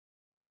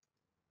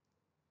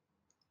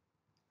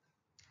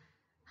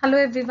Hello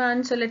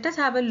everyone, so let us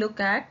have a look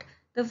at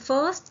the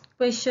first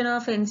question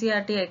of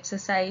NCERT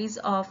exercise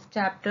of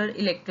chapter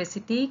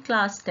Electricity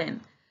class 10.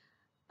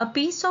 A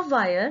piece of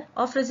wire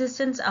of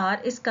resistance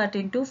R is cut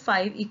into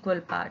 5 equal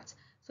parts.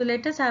 So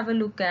let us have a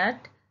look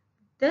at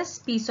this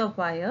piece of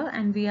wire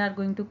and we are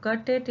going to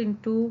cut it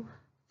into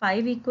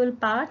 5 equal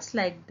parts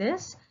like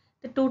this.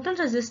 The total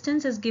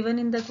resistance is given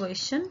in the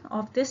question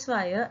of this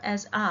wire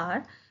as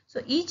R.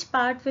 So each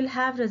part will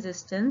have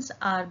resistance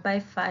R by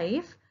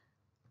 5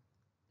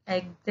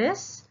 like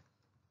this.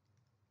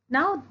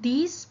 Now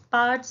these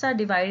parts are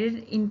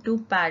divided into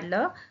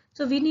parallel.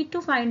 So we need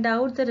to find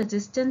out the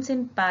resistance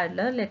in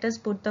parallel. Let us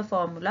put the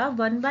formula.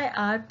 1 by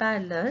R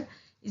parallel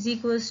is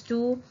equals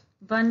to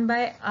 1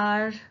 by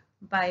R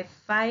by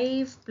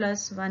 5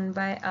 plus 1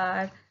 by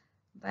R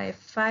by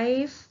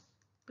 5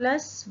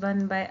 plus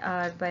 1 by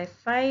R by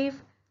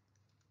 5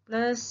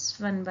 plus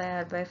 1 by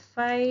R by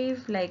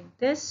 5 like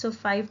this. So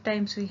 5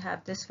 times we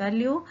have this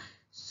value.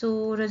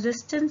 So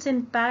resistance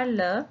in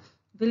parallel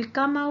will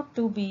come out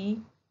to be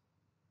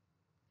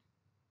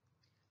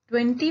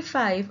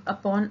 25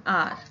 upon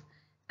R,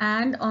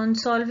 and on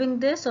solving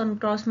this, on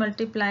cross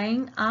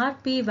multiplying,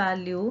 Rp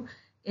value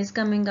is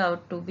coming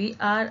out to be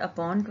R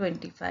upon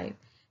 25.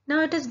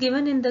 Now it is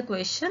given in the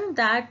question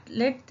that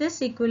let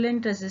this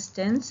equivalent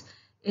resistance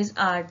is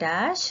R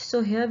dash.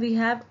 So here we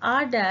have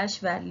R dash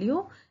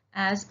value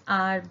as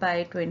R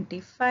by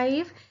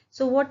 25.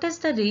 So what is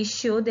the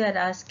ratio? They are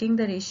asking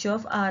the ratio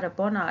of R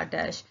upon R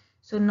dash.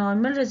 So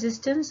normal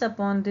resistance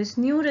upon this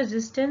new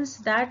resistance,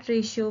 that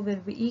ratio will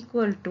be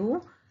equal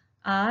to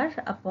R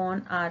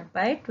upon R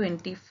by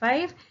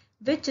 25,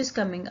 which is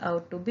coming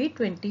out to be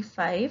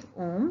 25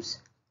 ohms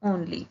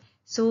only.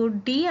 So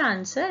D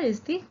answer is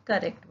the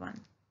correct one.